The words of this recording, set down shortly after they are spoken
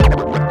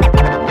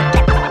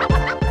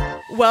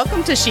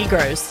Welcome to She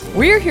Grows.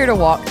 We're here to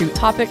walk through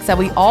topics that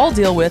we all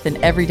deal with in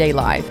everyday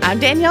life. I'm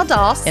Danielle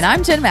Doss. And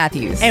I'm Jen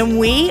Matthews. And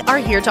we are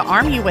here to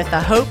arm you with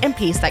the hope and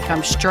peace that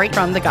comes straight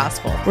from the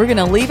gospel. We're going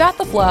to leave out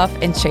the fluff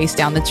and chase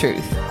down the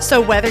truth. So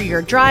whether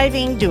you're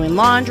driving, doing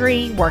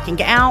laundry, working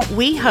out,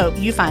 we hope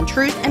you find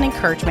truth and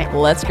encouragement.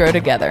 Let's grow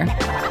together.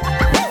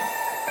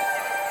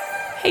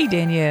 Hey,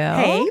 Danielle.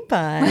 Hey,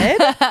 bud.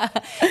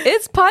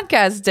 It's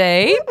podcast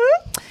day.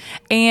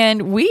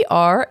 And we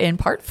are in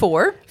part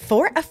 4.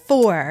 4 of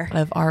 4.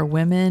 Of our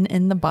Women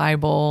in the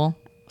Bible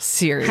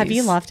series. Have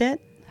you loved it?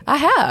 I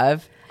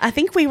have. I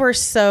think we were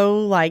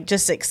so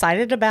just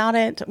excited about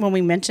it when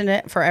we mentioned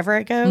it forever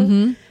ago.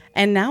 Mm-hmm.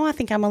 And now I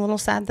think I'm a little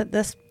sad that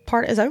this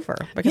part is over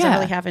because I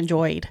really have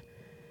enjoyed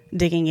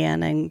digging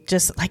in and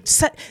just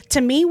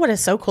to me, what is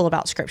so cool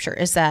about scripture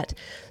is that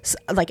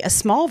a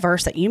small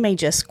verse that you may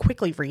just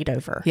quickly read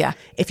over. Yeah.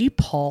 If you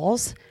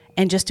pause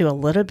and just do a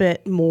little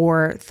bit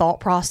more thought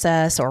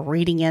process or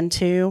reading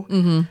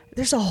into,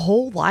 there's a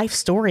whole life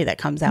story that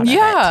comes out of it.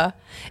 Yeah,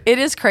 it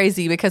is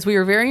crazy because we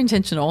were very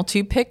intentional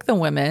to pick the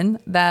women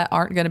that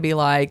aren't going to be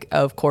like,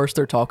 of course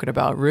they're talking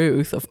about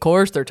Ruth. Of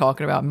course they're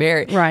talking about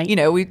Mary. Right. You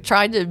know, we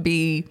tried to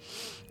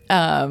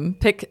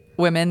pick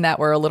women that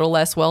were a little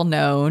less well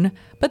known,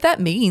 but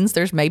that means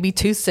there's maybe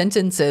 2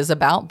 sentences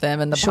about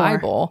them in the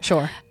Bible.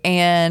 Sure.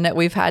 And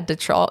we've had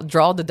to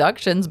draw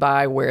deductions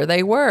by where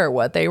they were,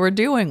 what they were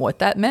doing, what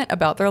that meant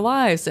about their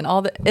lives and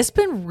all that. It's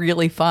been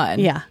really fun.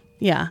 Yeah.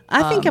 Yeah.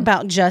 I think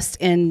about just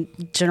in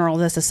general,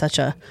 this is such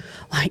a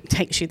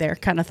takes you there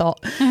kind of thought,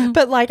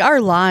 but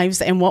our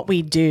lives and what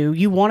we do,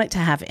 you want it to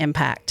have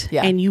impact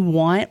and you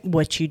want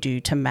what you do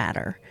to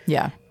matter.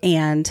 Yeah.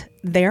 And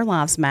their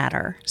lives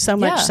matter so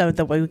much so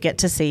that we get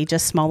to see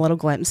just small little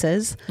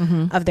glimpses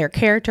of their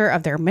character,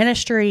 of their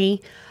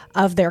ministry,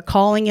 of their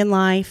calling in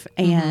life.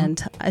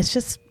 And it's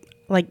just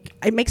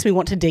it makes me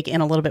want to dig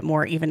in a little bit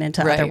more even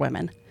into other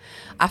women.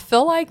 I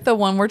feel like the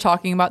one we're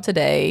talking about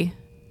today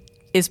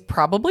is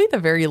probably the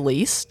very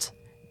least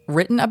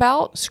written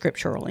about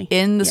scripturally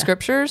in the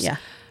scriptures. Yeah.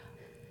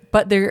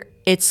 But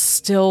it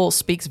still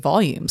speaks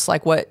volumes.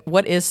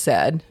 What is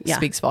said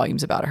speaks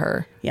volumes about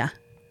her. Yeah.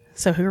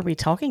 So who are we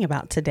talking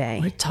about today?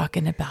 We're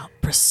talking about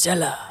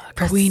Priscilla.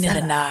 Queen of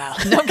the Nile.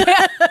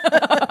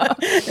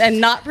 And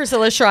not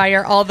Priscilla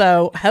Schreier,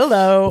 although,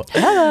 hello.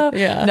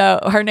 Yeah. No,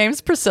 her name's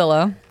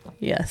Priscilla.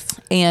 Yes.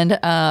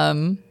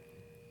 And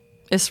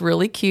it's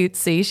really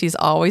cutesy. She's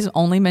always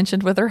only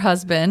mentioned with her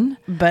husband.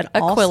 But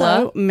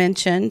Aquila. Also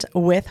mentioned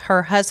with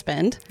her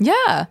husband.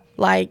 Yeah.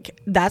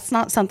 That's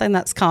not something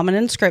that's common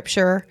in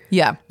scripture.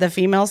 Yeah. The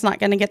female's not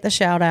going to get the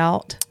shout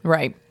out.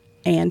 Right.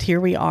 And here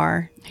we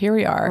are.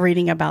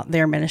 Reading about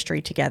their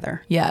ministry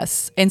together.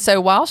 Yes. And so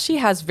while she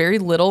has very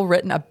little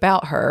written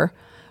about her,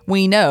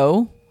 we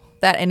know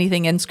that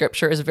anything in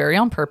scripture is very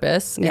on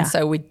purpose. Yeah. And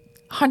so we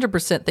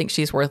 100% think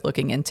she's worth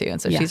looking into.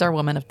 And so she's our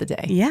woman of the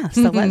day. Yeah.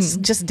 So let's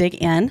just dig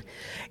in.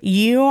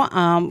 You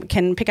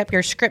can pick up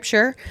your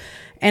scripture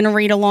and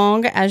read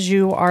along as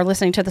you are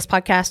listening to this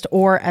podcast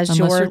or as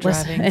you're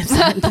listening.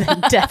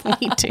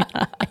 Definitely do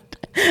not.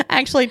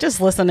 Actually, just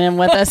listen in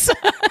with us.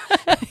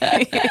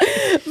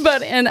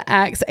 But in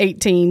Acts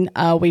 18,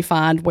 we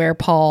find where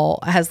Paul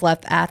has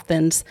left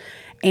Athens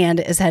and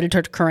is headed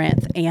toward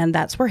Corinth. And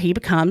that's where he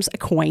becomes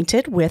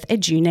acquainted with a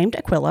Jew named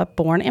Aquila,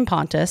 born in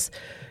Pontus,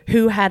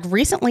 who had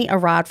recently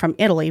arrived from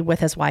Italy with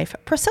his wife,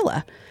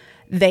 Priscilla.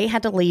 They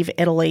had to leave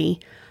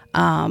Italy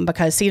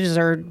because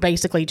Caesar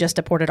basically just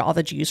deported all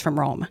the Jews from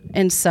Rome.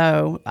 And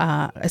so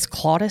is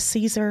Claudius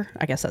Caesar?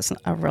 I guess that's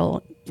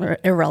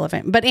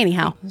irrelevant. But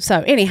anyhow,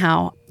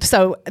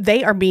 so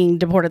they are being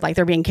deported,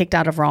 they're being kicked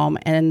out of Rome,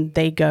 and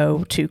they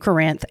go to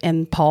Corinth.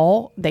 And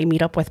they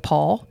meet up with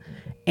Paul.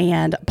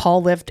 And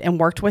Paul lived and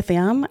worked with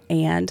them,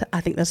 and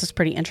I think this is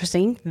pretty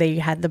interesting.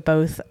 They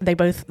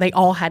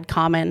all had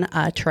common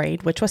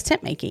trade, which was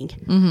tent making.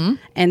 Mm-hmm.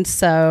 And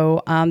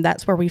so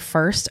that's where we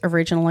first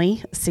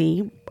originally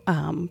see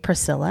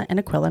Priscilla and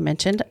Aquila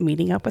mentioned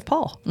meeting up with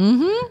Paul.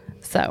 Mm-hmm.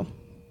 So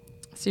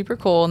super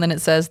cool. And then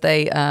it says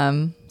they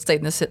stayed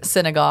in the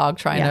synagogue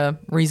trying to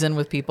reason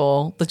with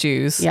people, the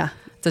Jews,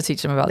 to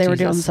teach them about Jesus. They were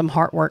doing some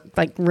hard work,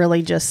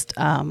 really just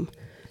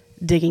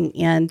digging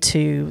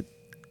into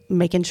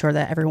making sure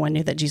that everyone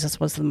knew that Jesus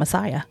was the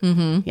Messiah.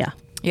 Mm-hmm. Yeah.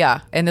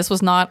 Yeah. And this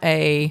was not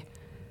a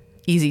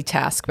easy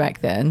task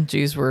back then.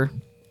 Jews were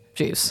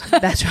Jews.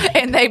 That's right.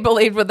 And they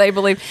believed what they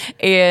believed.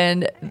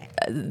 And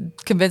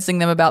convincing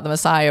them about the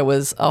Messiah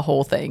was a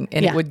whole thing.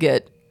 And it would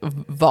get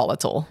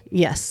volatile.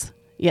 Yes.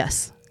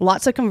 Yes.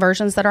 Lots of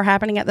conversions that are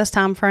happening at this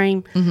time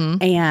frame.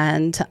 Mm-hmm.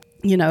 And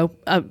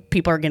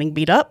people are getting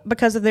beat up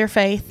because of their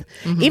faith.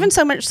 Mm-hmm. Even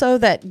so much so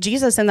that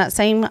Jesus in that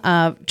same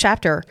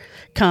chapter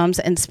comes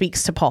and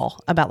speaks to Paul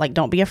about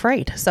don't be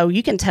afraid. So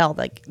you can tell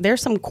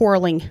there's some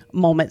quarreling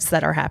moments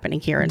that are happening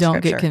here in Don't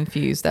scripture. Get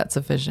confused. That's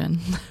a vision.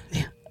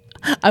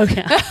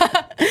 Okay.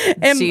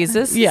 And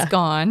Jesus is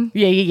gone.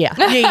 Yeah.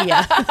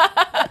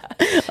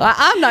 Well,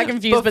 I'm not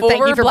confused, but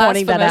thank you for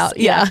pointing that out.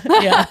 Yeah.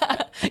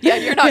 Yeah,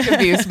 you're not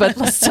confused, but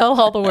let's tell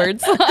all the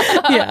words.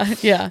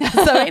 Yeah.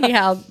 So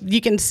anyhow,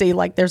 you can see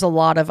like there's a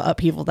lot of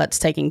upheaval that's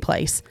taking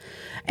place.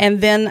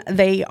 And then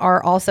they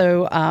are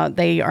also,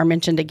 they are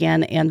mentioned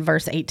again in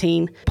verse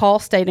 18. Paul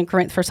stayed in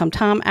Corinth for some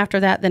time after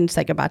that, then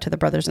said goodbye to the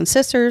brothers and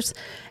sisters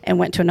and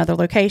went to another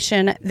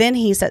location. Then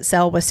he set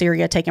sail with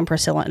Syria, taking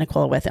Priscilla and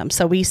Aquila with him.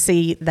 So we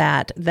see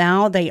that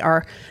now they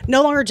are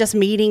no longer just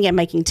meeting and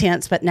making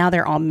tents, but now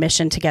they're on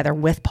mission together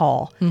with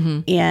Paul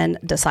in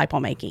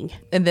disciple making.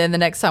 And then the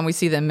next time we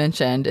see them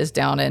mentioned is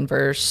down in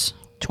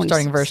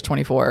starting in verse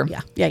 24.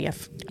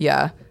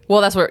 Yeah.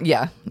 Well, that's where,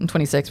 in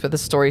 26, but the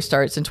story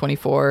starts in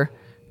 24.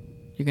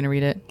 You going to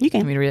read it? You can.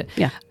 Want me to read it?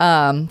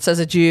 Yeah. Says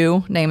a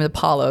Jew named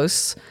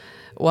Apollos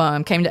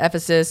came to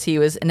Ephesus. He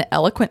was an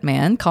eloquent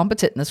man,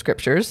 competent in the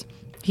scriptures.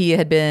 He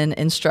had been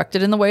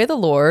instructed in the way of the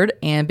Lord,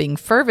 and being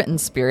fervent in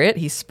spirit,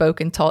 he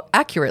spoke and taught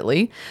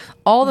accurately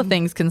all the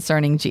things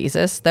concerning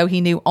Jesus, though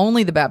he knew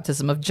only the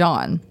baptism of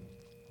John.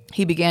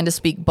 He began to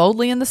speak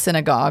boldly in the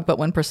synagogue, but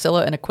when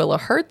Priscilla and Aquila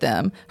heard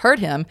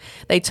him,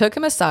 they took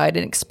him aside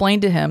and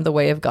explained to him the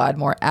way of God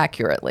more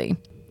accurately.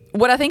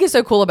 What I think is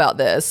so cool about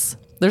this,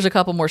 there's a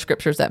couple more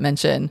scriptures that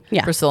mention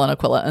Priscilla and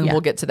Aquila, and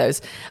we'll get to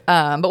those.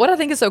 But what I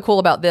think is so cool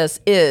about this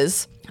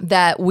is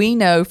that we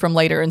know from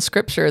later in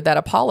scripture that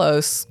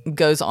Apollos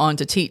goes on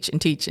to teach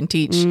and teach and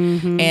teach.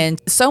 And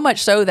so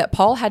much so that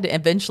Paul had to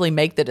eventually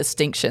make the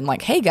distinction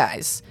like, hey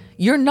guys,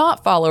 you're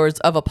not followers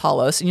of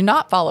Apollos, and you're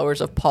not followers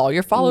of Paul,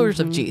 you're followers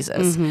of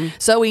Jesus.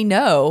 So we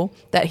know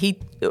that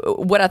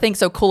what I think is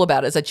so cool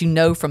about it is that you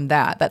know from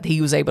that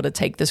he was able to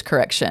take this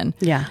correction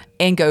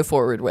and go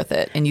forward with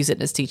it and use it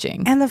in his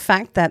teaching. And the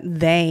fact that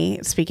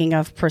speaking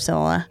of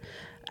Priscilla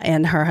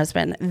and her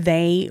husband,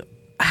 they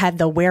had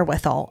the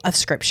wherewithal of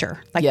scripture,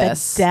 like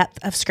the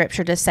depth of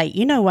scripture to say,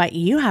 you know what,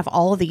 you have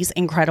all of these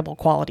incredible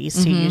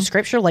qualities to you.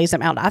 Scripture lays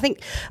them out. I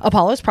think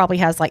Apollos probably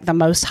has like the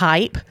most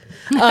hype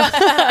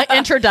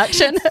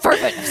introduction.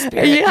 Fervent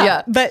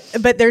spirit.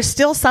 But there's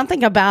still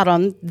something about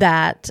them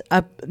that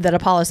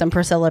Apollos and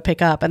Priscilla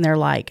pick up, and they're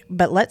like,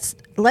 but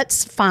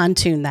let's fine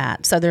tune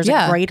that. So there's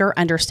a greater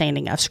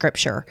understanding of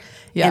scripture.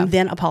 And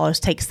then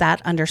Apollos takes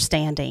that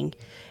understanding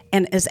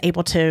and is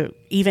able to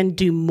even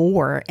do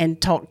more and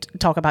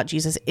talk about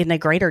Jesus in a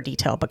greater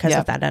detail because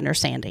of that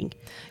understanding.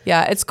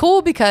 Yeah, it's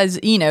cool because,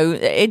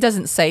 it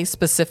doesn't say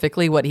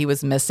specifically what he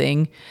was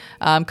missing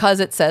because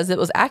it says it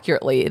was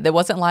accurately. It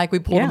wasn't like we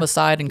pulled him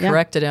aside and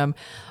corrected him.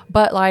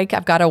 But like,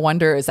 I've got to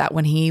wonder, is that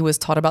when he was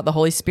taught about the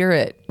Holy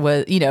Spirit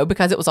was,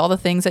 because it was all the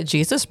things that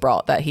Jesus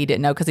brought that he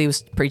didn't know because he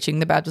was preaching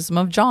the baptism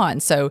of John.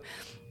 So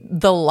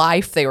the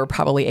life they were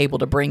probably able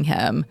to bring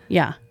him.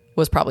 Yeah.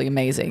 Was probably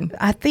amazing.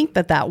 I think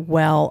that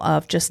well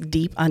of just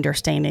deep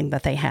understanding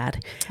that they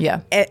had.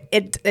 Yeah.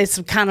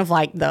 It's kind of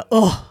like the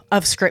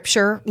of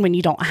scripture when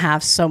you don't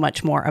have so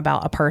much more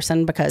about a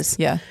person because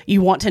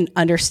you want to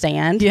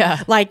understand.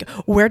 Yeah. Like,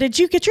 where did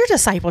you get your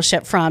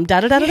discipleship from? Da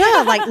da da da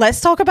da. Like,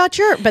 let's talk about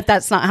but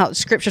that's not how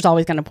scripture's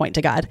always going to point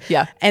to God.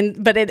 Yeah.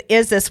 But it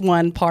is this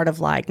one part of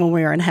like when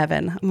we were in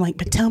heaven, I'm like,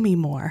 but tell me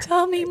more.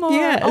 Tell me more.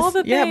 Yes. All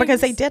the things. Yeah,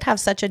 because they did have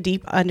such a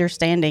deep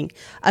understanding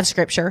of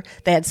scripture.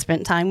 They had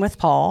spent time with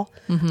Paul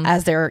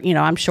as they're,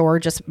 I'm sure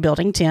just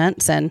building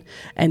tents and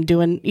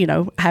doing,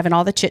 having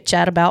all the chit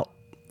chat about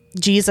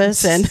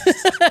Jesus and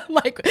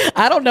like,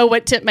 I don't know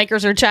what tent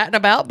makers are chatting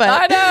about, but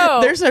I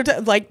know there's no,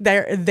 like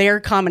their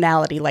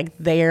commonality, like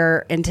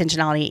their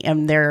intentionality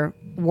and their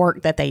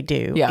work that they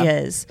do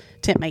is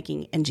tent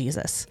making and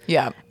Jesus.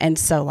 Yeah. And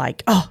so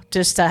like,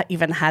 just to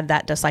even had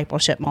that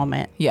discipleship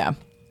moment. Yeah.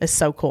 Is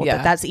so cool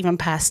that that's even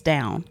passed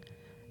down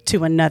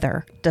to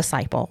another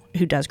disciple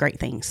who does great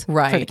things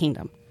for the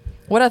kingdom.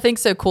 What I think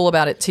so cool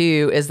about it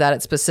too is that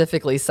it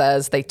specifically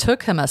says they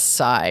took him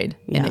aside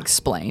and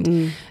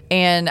explained.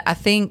 And I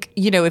think,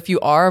 if you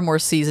are a more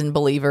seasoned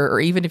believer, or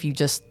even if you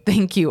just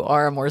think you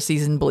are a more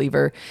seasoned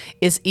believer,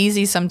 it's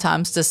easy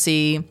sometimes to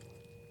see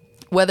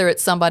whether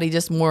it's somebody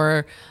just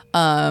more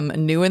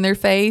new in their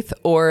faith,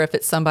 or if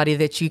it's somebody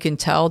that you can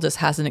tell just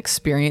hasn't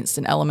experienced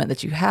an element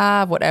that you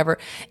have, whatever.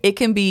 It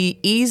can be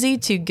easy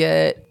to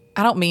get,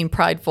 I don't mean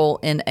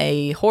prideful in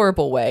a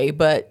horrible way,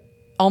 but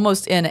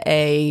almost in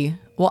a,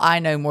 well, I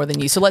know more than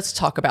you, so let's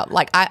talk about,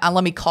 like,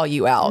 let me call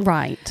you out.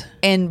 Right.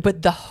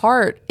 But the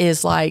heart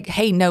is like,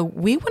 hey, no,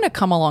 we want to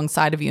come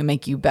alongside of you and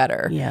make you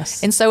better.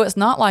 Yes. And so it's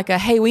not like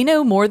hey, we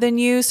know more than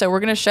you, so we're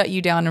going to shut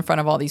you down in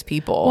front of all these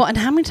people. Well, and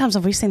how many times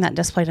have we seen that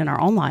displayed in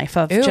our own life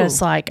of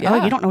just like, you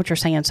don't know what you're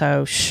saying,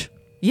 so shh.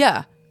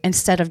 Yeah.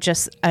 Instead of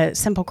just a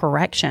simple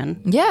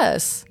correction.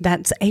 Yes.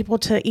 That's able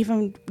to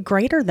even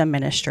greater the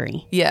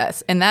ministry.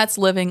 Yes. And that's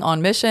living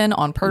on mission,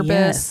 on purpose.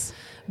 Yes.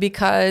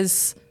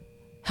 Because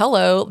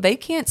hello, they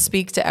can't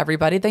speak to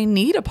everybody. They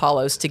need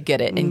Apollos to get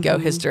it and go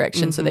his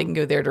direction so they can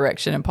go their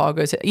direction and Paul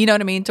goes, you know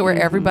what I mean? To where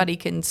everybody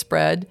can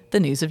spread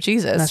the news of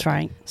Jesus. That's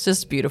right. It's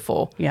just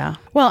beautiful. Yeah.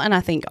 Well, and I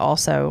think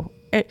also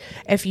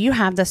if you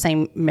have the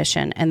same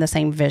mission and the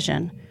same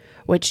vision,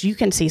 which you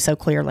can see so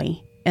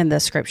clearly in the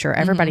scripture,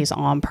 everybody's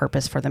on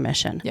purpose for the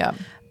mission. Yeah.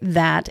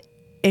 That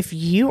if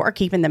you are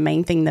keeping the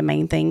main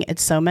thing,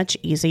 it's so much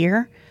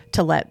easier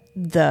to let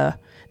the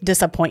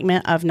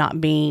disappointment of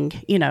not being,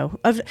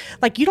 of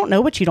like, you don't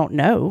know what you don't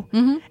know.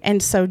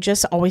 And so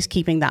just always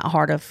keeping that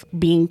heart of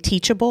being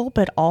teachable,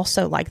 but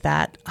also like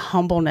that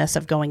humbleness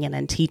of going in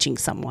and teaching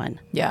someone.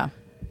 Yeah.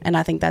 And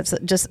I think that's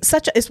just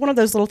it's one of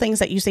those little things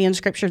that you see in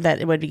scripture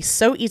that it would be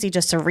so easy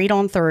just to read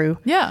on through.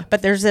 Yeah.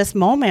 But there's this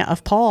moment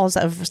of pause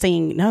of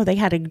seeing, no, they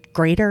had a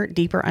greater,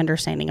 deeper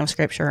understanding of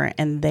scripture,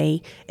 and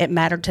it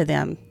mattered to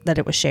them that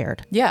it was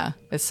shared. Yeah.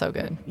 It's so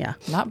good. Yeah.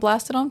 Not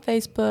blasted on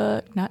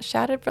Facebook, not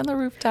shouted from the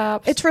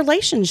rooftops. It's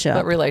relationship.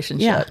 But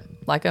relationship. Yeah.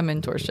 Like a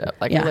mentorship,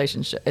 like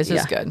relationship. It's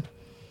just good.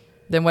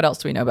 Then what else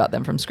do we know about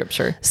them from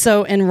scripture?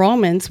 So in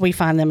Romans, we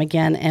find them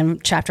again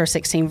in chapter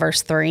 16,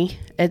 verse 3.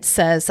 It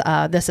says,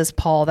 this is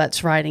Paul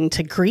that's writing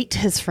to greet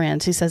his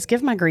friends. He says,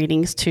 give my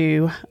greetings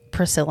to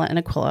Priscilla and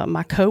Aquila,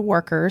 my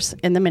co-workers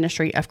in the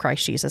ministry of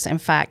Christ Jesus. In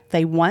fact,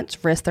 they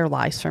once risked their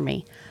lives for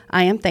me.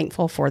 I am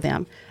thankful for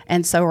them,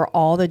 and so are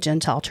all the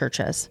Gentile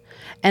churches.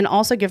 And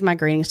also give my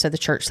greetings to the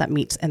church that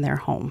meets in their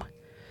home.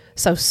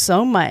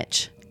 So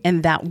much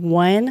in that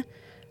one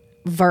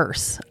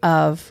verse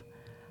of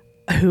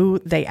who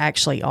they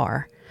actually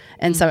are.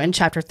 And so in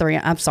chapter 3,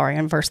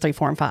 in verse 3,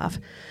 4, and 5.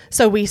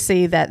 So we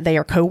see that they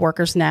are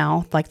co-workers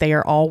now, like they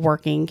are all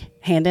working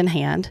hand in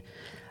hand.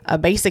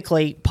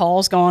 Basically,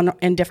 Paul's gone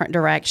in different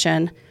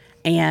direction,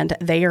 and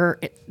they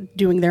are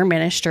doing their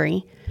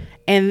ministry.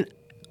 And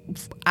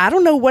I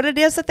don't know what it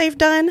is that they've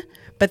done,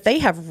 but they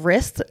have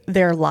risked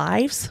their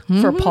lives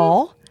for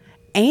Paul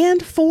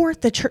and for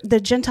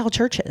the Gentile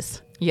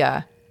churches.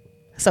 Yeah.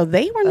 So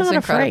they were not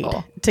afraid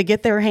to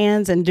get their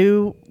hands and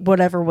do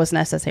whatever was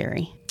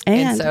necessary.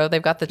 And so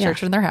they've got the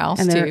church in their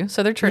house too.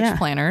 So they're church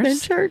planners.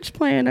 They're church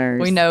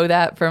planners. We know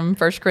that from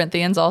 1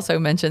 Corinthians also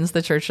mentions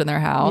the church in their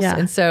house. Yeah.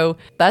 And so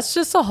that's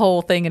just a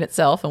whole thing in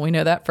itself. And we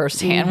know that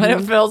firsthand what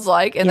it feels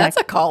like. And that's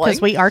a calling.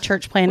 Because we are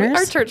church planners. We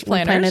are church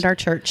planners. We planted our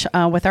church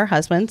with our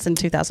husbands in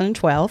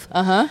 2012.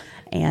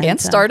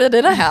 And started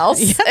in a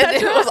house. And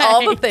it was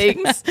all the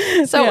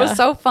things. So it was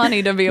so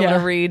funny to be able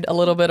to read a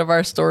little bit of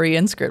our story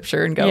in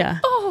scripture and go,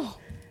 oh,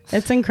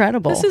 it's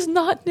incredible. This is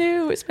not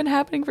new. It's been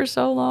happening for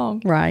so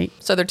long. Right.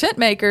 So they're tent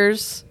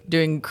makers,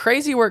 doing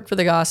crazy work for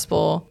the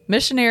gospel,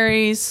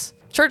 missionaries,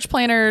 church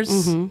planners.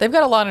 They've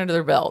got a lot under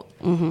their belt.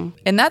 And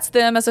that's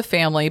them as a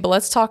family. But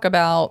let's talk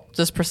about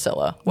just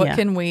Priscilla. What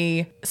can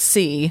we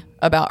see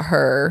about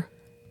her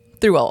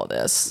through all of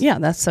this? Yeah,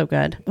 that's so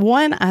good.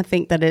 One, I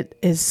think that it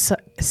is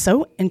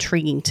so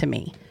intriguing to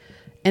me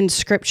in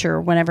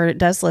scripture, whenever it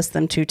does list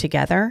them two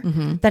together,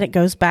 that it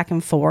goes back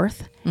and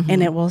forth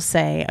and it will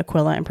say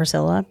Aquila and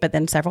Priscilla, but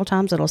then several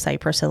times it'll say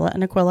Priscilla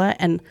and Aquila.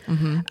 And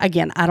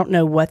again, I don't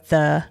know what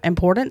the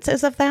importance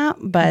is of that,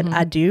 but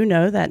I do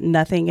know that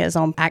nothing is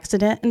on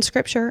accident in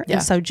scripture.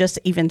 And so just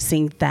even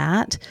seeing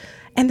that,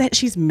 and that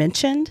she's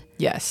mentioned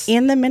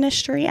in the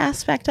ministry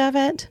aspect of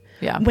it.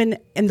 Yeah. When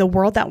in the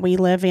world that we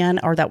live in,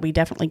 or that we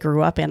definitely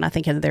grew up in, I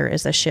think there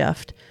is a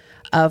shift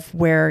of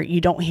where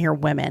you don't hear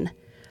women,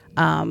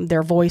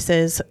 their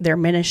voices, their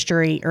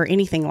ministry, or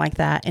anything like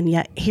that. And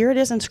yet here it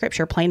is in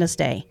scripture, plain as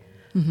day,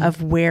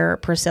 of where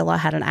Priscilla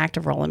had an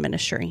active role in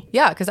ministry.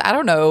 Yeah, because I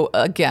don't know,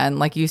 again,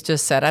 like you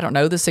just said, I don't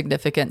know the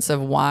significance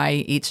of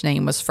why each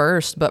name was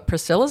first, but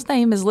Priscilla's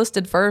name is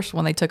listed first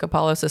when they took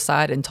Apollos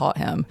aside and taught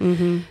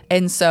him.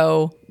 And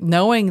so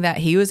knowing that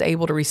he was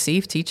able to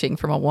receive teaching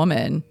from a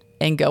woman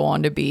and go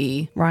on to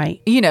be,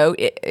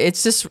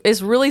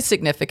 it's really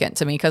significant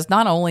to me, because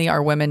not only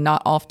are women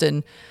not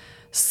often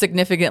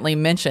significantly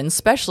mentioned,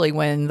 especially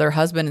when their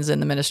husband is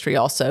in the ministry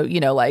also,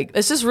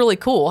 it's just really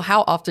cool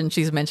how often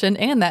she's mentioned,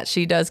 and that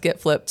she does get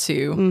flipped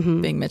to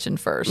being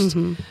mentioned first.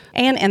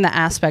 And in the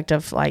aspect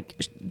of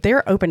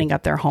they're opening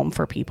up their home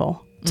for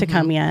people to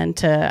come in,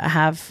 to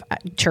have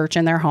church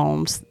in their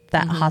homes,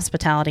 that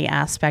hospitality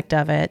aspect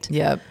of it.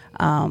 Yep.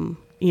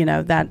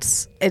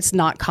 It's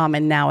not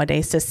common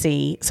nowadays to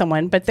see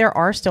someone, but there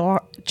are still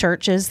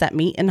churches that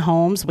meet in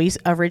homes. We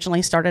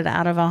originally started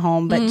out of a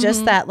home, but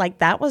just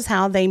that was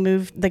how they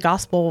moved the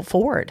gospel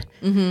forward.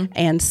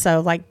 And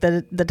so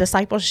the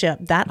discipleship,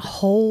 that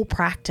whole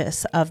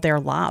practice of their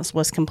lives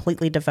was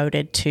completely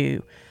devoted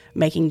to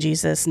making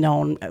Jesus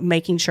known,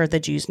 making sure the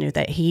Jews knew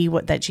that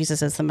that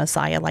Jesus is the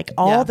Messiah.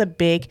 The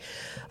big,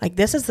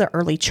 this is the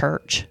early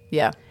church.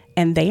 Yeah.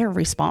 And they are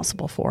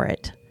responsible for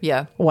it.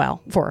 Yeah.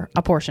 Well, for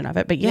a portion of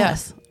it, but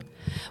yes.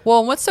 Well,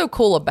 and what's so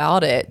cool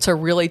about it to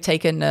really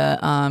take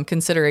into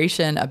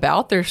consideration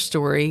about their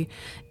story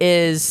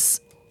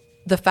is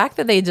the fact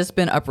that they had just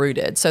been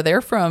uprooted. So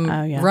they're from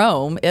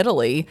Rome,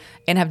 Italy,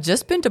 and have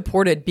just been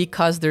deported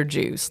because they're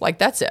Jews.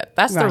 That's it.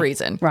 That's the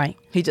reason. Right.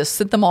 He just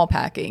sent them all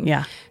packing.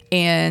 Yeah.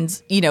 And,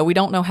 we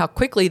don't know how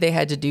quickly they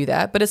had to do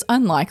that, but it's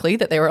unlikely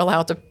that they were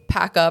allowed to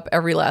pack up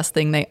every last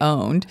thing they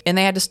owned, and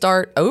they had to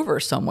start over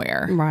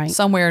somewhere,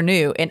 somewhere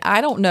new. And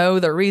I don't know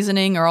the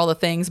reasoning or all the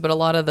things, but a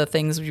lot of the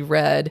things we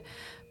read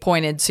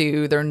pointed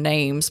to their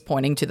names,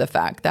 pointing to the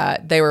fact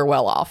that they were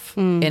well off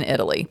in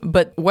Italy.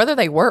 But whether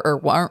they were or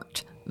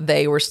weren't,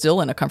 they were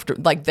still in a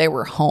comfortable, like they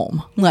were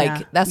home.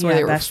 Like that's where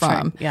they were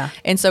from. True. Yeah.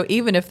 And so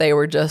even if they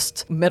were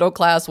just middle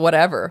class,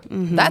 whatever,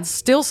 that's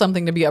still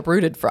something to be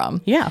uprooted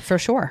from. Yeah, for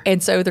sure.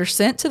 And so they're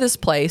sent to this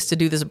place to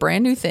do this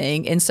brand new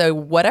thing. And so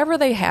whatever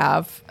they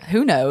have,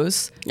 who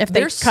knows? If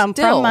they come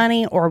from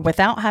money or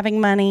without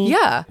having money.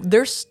 Yeah.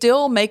 They're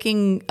still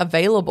making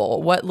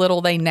available what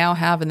little they now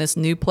have in this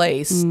new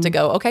place to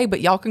go, okay,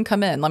 but y'all can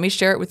come in. Let me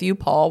share it with you,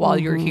 Paul, while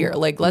you're here.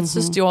 Like, let's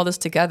just do all this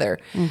together.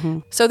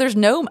 So there's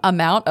no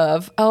amount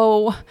of,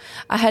 oh,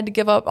 I had to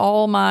give up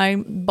all my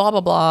blah,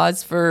 blah,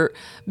 blahs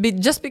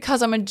just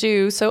because I'm a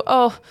Jew. So,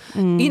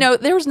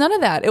 there was none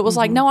of that. It was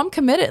like, no, I'm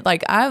committed.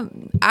 Like,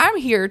 I'm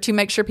here to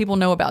make sure people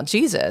know about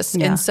Jesus.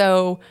 Yeah. And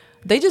so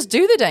they just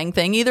do the dang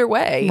thing either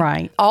way.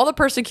 Right. All the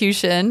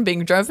persecution,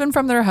 being driven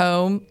from their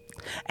home.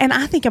 And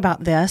I think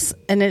about this,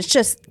 and it's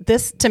just,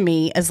 this to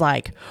me is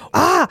like,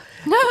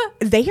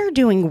 they are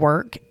doing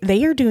work.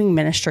 They are doing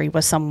ministry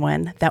with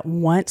someone that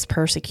once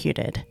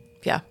persecuted.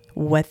 Yeah.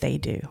 What they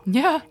do.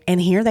 Yeah.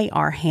 And here they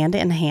are hand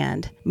in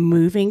hand,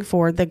 moving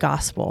for the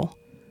gospel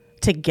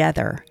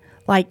together.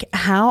 Like,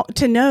 how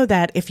to know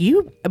that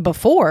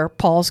before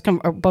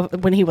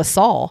when he was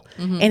Saul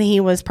and he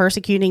was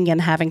persecuting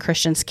and having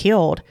Christians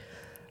killed,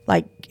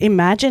 like,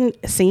 imagine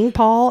seeing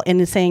Paul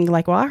and saying,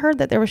 like, well, I heard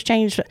that there was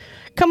change.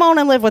 Come on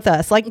and live with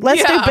us. Like,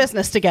 let's do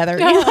business together.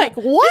 Yeah. You're like,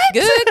 what?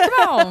 Good.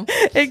 Come on.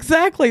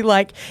 Exactly.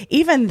 Like,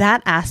 even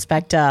that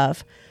aspect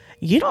of,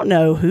 you don't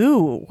know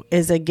who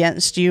is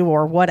against you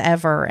or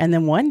whatever. And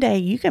then one day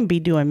you can be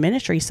doing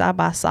ministry side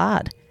by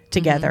side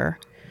together.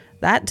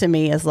 That to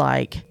me is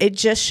like, it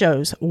just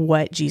shows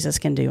what Jesus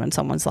can do in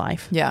someone's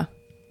life. Yeah,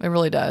 it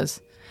really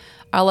does.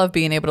 I love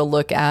being able to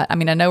look at, I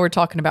know we're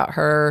talking about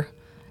her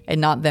and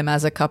not them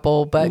as a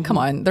couple, but come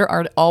on,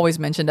 they're always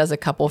mentioned as a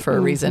couple for a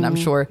reason, I'm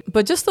sure.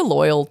 But just the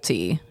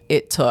loyalty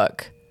it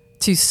took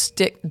to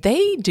stick.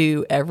 They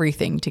do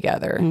everything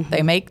together.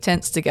 They make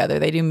tents together.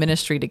 They do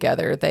ministry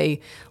together.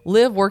 They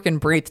live, work, and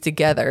breathe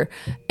together.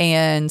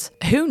 And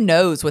who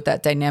knows what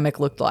that dynamic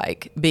looked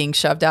like, being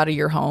shoved out of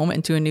your home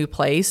into a new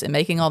place and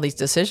making all these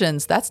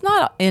decisions. That's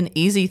not an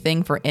easy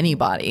thing for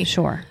anybody.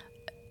 Sure.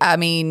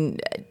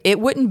 It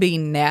wouldn't be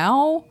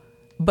now,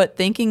 but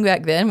thinking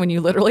back then when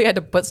you literally had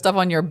to put stuff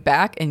on your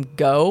back and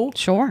go.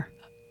 Sure.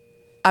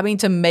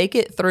 To make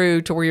it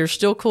through to where you're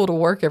still cool to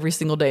work every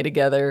single day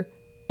together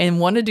and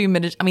want to do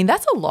ministry.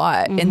 That's a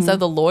lot. And so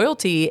the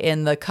loyalty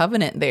and the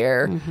covenant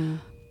there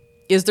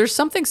is, there's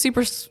something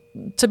super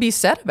to be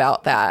said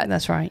about that.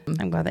 That's right.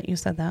 I'm glad that you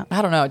said that.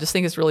 I don't know. I just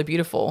think it's really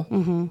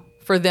beautiful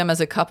for them as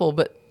a couple,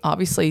 but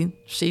obviously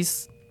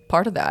she's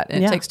part of that.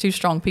 And it takes two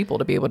strong people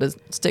to be able to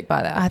stick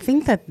by that. I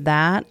think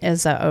that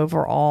is an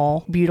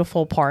overall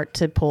beautiful part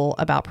to pull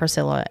about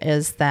Priscilla,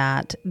 is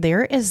that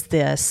there is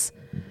this,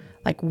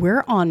 like,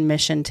 we're on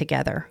mission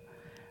together,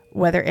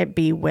 whether it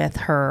be with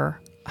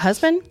her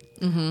husband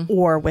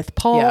or with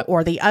Paul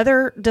or the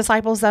other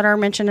disciples that are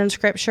mentioned in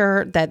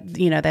scripture that,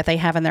 that they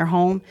have in their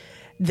home.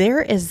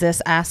 There is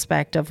this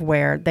aspect of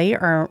where they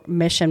are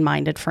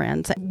mission-minded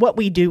friends. What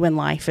we do in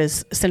life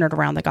is centered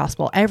around the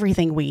gospel.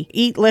 Everything we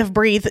eat, live,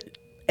 breathe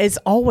is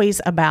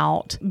always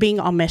about being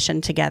on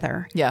mission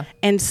together. Yeah.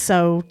 And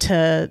so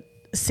to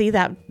see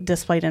that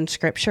displayed in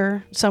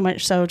scripture, so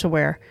much so to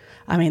where,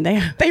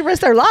 they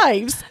risk their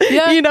lives.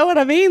 Yeah. You know what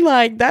I mean?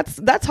 Like, that's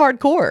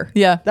hardcore.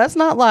 Yeah. That's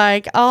not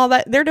like,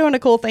 that they're doing a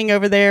cool thing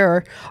over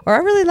there, or I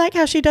really like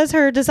how she does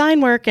her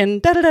design work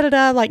and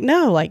da-da-da-da-da. Like,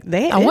 no, like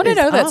I want to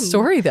know that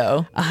story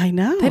though. I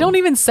know. They don't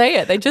even say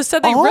it. They just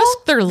said they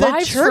risked their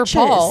lives churches,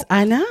 for Paul.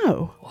 I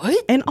know.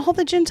 What? And all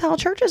the Gentile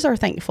churches are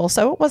thankful.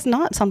 So it was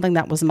not something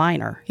that was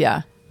minor.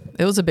 Yeah.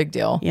 It was a big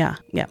deal. Yeah.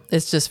 Yeah.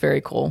 It's just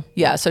very cool.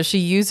 Yeah. So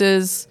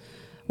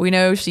we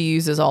know she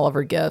uses all of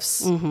her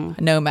gifts,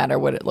 no matter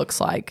what it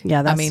looks like.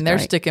 Yeah, that's they're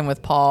great. sticking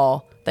with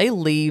Paul. They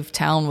leave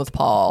town with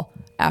Paul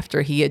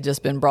after he had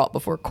just been brought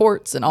before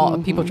courts and all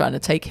the people trying to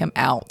take him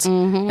out.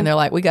 And they're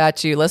like, we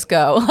got you. Let's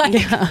go. Like,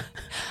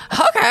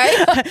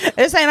 okay.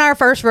 This ain't our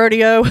first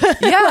rodeo.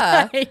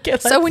 Yeah.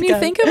 So when you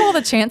think of all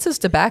the chances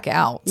to back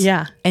out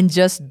and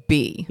just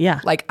be,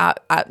 like, I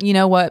you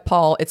know what,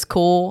 Paul, it's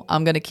cool.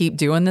 I'm going to keep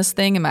doing this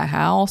thing in my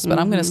house, but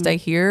I'm going to stay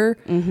here.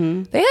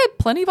 They had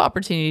plenty of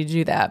opportunity to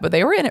do that, but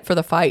they were in it for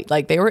the fight.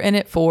 Like, they were in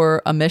it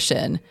for a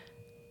mission.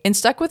 And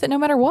stuck with it no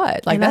matter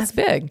what. Like, that's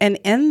big. And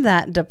in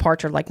that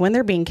departure, like when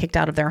they're being kicked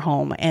out of their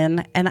home,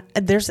 and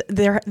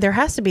there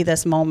has to be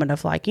this moment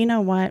of like, you know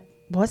what?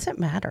 What's it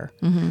matter?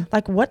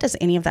 Like, what does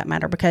any of that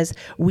matter? Because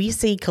we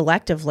see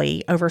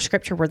collectively over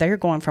scripture where they're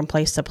going from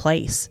place to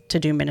place to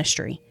do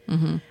ministry.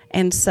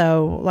 And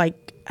so,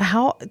 like,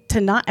 how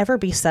to not ever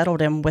be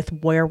settled in with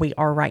where we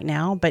are right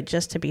now, but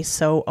just to be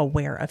so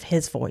aware of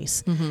his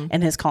voice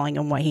and his calling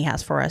and what he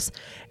has for us,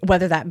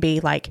 whether that be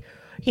like,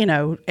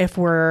 if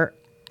we're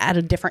at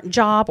a different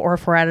job, or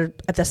if we're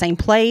at the same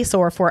place,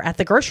 or if we're at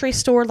the grocery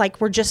store, like,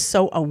 we're just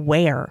so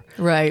aware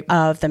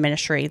of the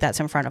ministry that's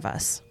in front of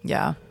us.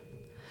 Yeah.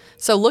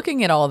 So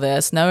looking at all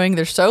this, knowing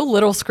there's so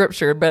little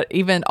scripture, but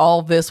even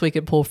all this we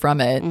could pull from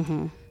it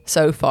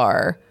so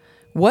far,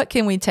 what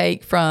can we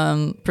take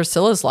from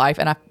Priscilla's life?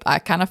 And I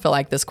kind of feel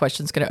like this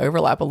question is going to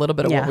overlap a little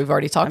bit of what we've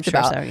already talked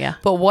about. So, yeah.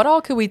 But what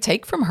all could we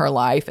take from her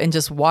life and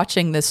just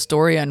watching this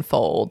story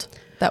unfold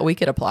that we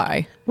could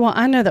apply? Well,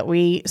 I know that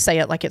we say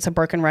it like it's a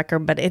broken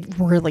record, but it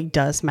really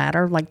does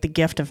matter, like the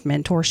gift of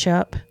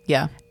mentorship.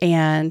 Yeah.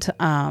 And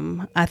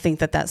I think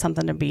that that's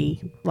something to be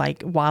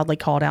like wildly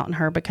called out in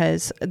her,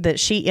 because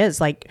that she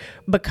is like,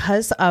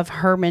 because of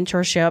her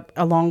mentorship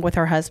along with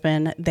her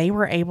husband, they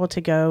were able to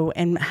go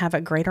and have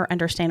a greater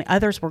understanding.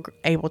 Others were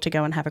able to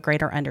go and have a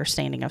greater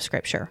understanding of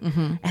Scripture.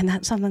 Mm-hmm. And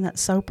that's something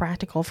that's so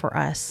practical for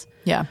us.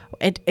 Yeah.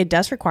 It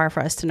does require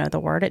for us to know the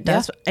Word. It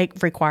does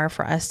require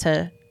for us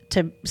to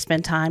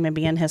spend time and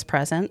be in His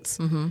presence,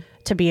 mm-hmm.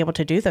 to be able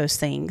to do those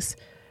things.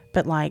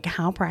 But like,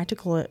 how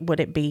practical would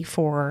it be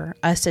for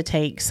us to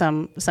take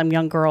some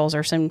young girls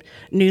or some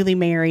newly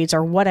marrieds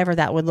or whatever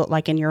that would look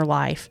like in your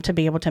life to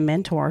be able to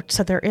mentor,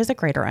 so there is a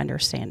greater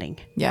understanding?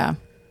 Yeah,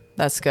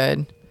 that's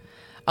good.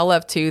 I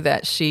love too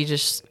that she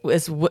just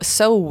is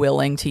so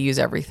willing to use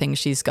everything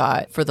she's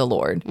got for the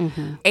Lord.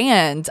 Mm-hmm.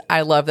 And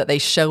I love that they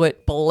show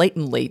it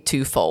blatantly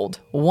twofold.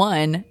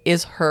 One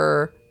is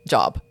her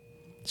job.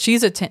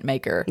 She's a tent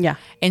maker. Yeah.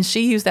 And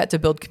she used that to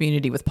build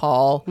community with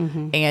Paul.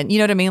 Mm-hmm. And you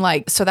know what I mean?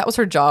 Like, so that was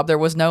her job. There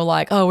was no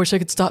like, oh, I wish I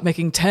could stop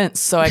making tents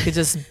so I could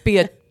just be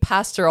a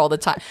pastor all the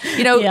time.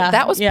 You know,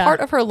 that was part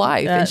of her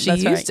life, and she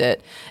used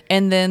it.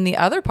 And then the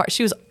other part,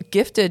 she was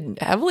gifted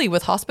heavily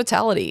with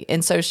hospitality.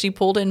 And so she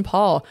pulled in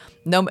Paul.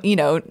 No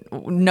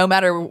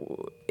matter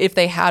if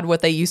they had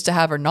what they used to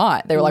have or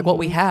not, they were like, what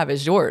we have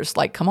is yours.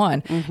 Like, come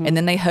on. Mm-hmm. And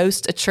then they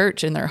host a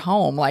church in their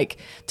home, like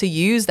to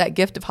use that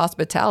gift of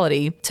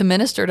hospitality to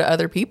minister to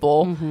other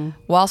people, mm-hmm.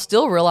 while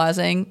still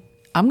realizing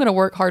I'm going to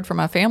work hard for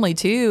my family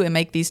too and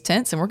make these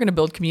tents, and we're going to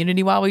build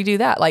community while we do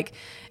that. Like,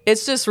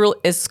 it's just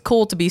it's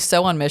cool to be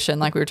so on mission,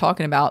 like we were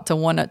talking about,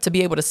 to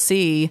be able to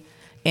see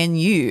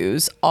and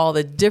use all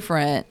the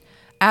different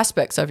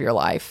aspects of your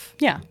life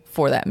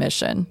for that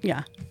mission.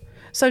 Yeah.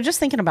 So just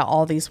thinking about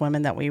all these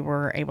women that we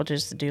were able to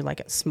just do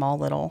like small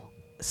little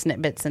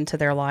snippets into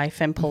their life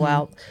and pull mm-hmm.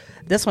 out.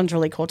 This one's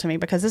really cool to me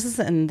because this is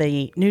in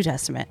the New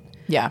Testament.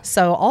 Yeah.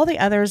 So all the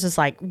others is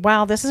like,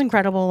 wow, this is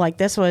incredible. Like,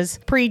 this was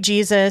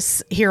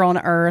pre-Jesus here on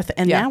earth.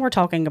 And now we're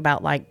talking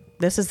about like,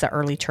 this is the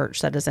early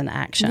church that is in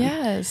action.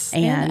 Yes.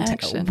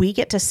 And we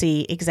get to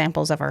see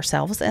examples of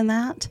ourselves in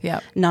that. Yeah.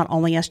 Not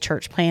only as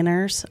church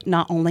planners,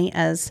 not only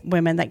as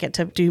women that get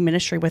to do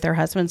ministry with their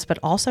husbands, but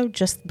also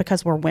just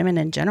because we're women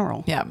in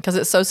general. Yeah. Because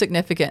it's so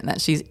significant that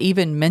she's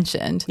even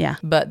mentioned. Yeah.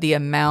 But the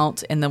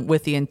amount and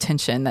with the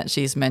intention that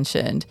she's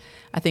mentioned,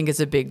 I think is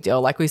a big deal.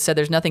 Like we said,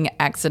 there's nothing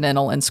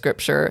accidental in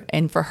Scripture.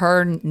 And for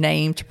her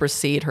name to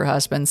precede her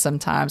husband,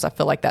 sometimes I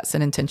feel like that's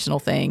an intentional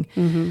thing.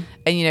 Mm-hmm.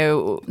 And, you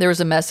know, there was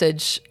a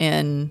message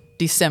in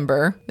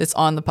December that's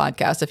on the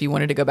podcast if you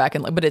wanted to go back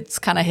and look, but it's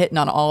kind of hitting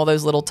on all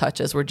those little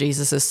touches where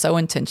Jesus is so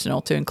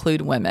intentional to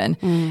include women.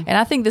 Mm. And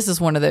I think this is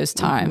one of those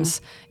times.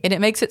 Mm-hmm. And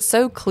it makes it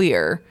so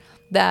clear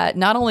that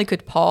not only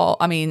could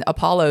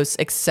Apollos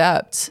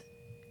accept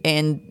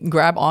and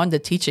grab on to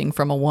teaching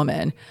from a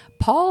woman,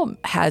 Paul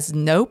has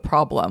no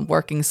problem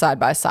working side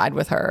by side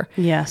with her.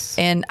 Yes.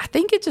 And I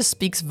think it just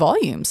speaks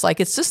volumes. Like,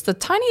 it's just the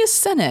tiniest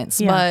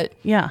sentence, but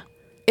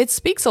it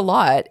speaks a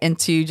lot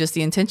into just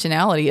the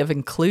intentionality of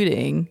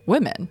including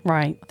women.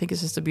 Right. I think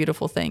it's just a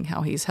beautiful thing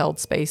how he's held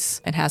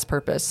space and has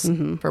purpose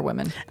mm-hmm. for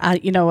women.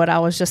 You know what I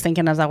was just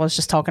thinking as I was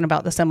just talking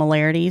about the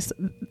similarities?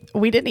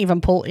 We didn't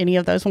even pull any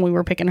of those when we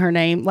were picking her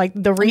name. Like,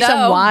 the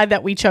reason why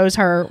that we chose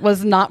her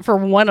was not for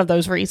one of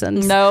those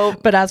reasons. No.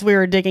 But as we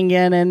were digging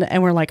in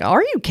and we're like,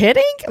 are you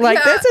kidding?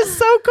 Like, this is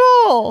so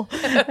cool.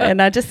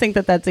 And I just think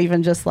that that's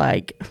even just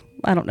like,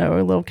 I don't know,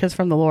 a little kiss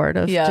from the Lord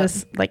of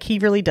just like, he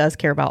really does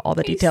care about all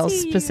the details,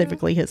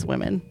 specifically his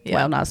women. Yeah.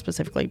 Well, not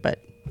specifically, but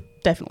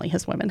definitely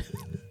his women.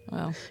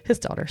 Well, his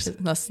daughters.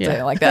 Let's say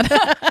it like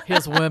that.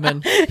 His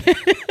women.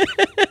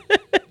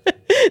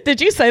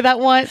 Did you say that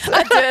once?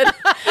 I did.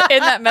 In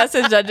that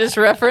message I just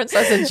referenced,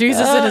 I said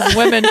Jesus and his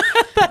women.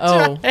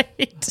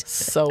 Right.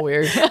 So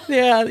weird.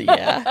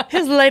 Yeah.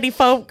 His lady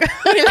folk.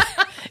 He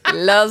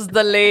loves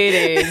the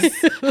ladies.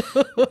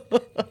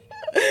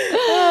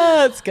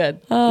 Oh, it's good.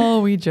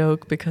 Oh, we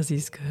joke because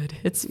he's good.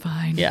 It's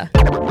fine. Yeah.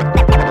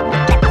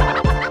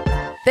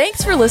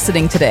 Thanks for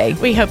listening today.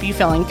 We hope you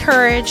feel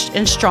encouraged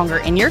and stronger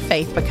in your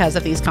faith because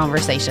of these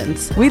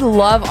conversations. We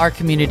love our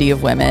community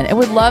of women and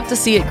would love to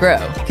see it grow.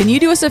 Can you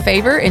do us a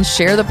favor and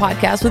share the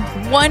podcast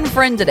with one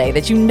friend today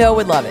that you know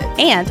would love it?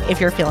 And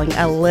if you're feeling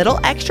a little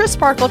extra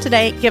sparkle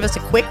today, give us a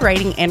quick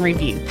rating and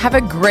review. Have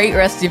a great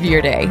rest of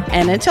your day.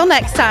 And until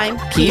next time,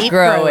 keep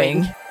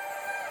growing.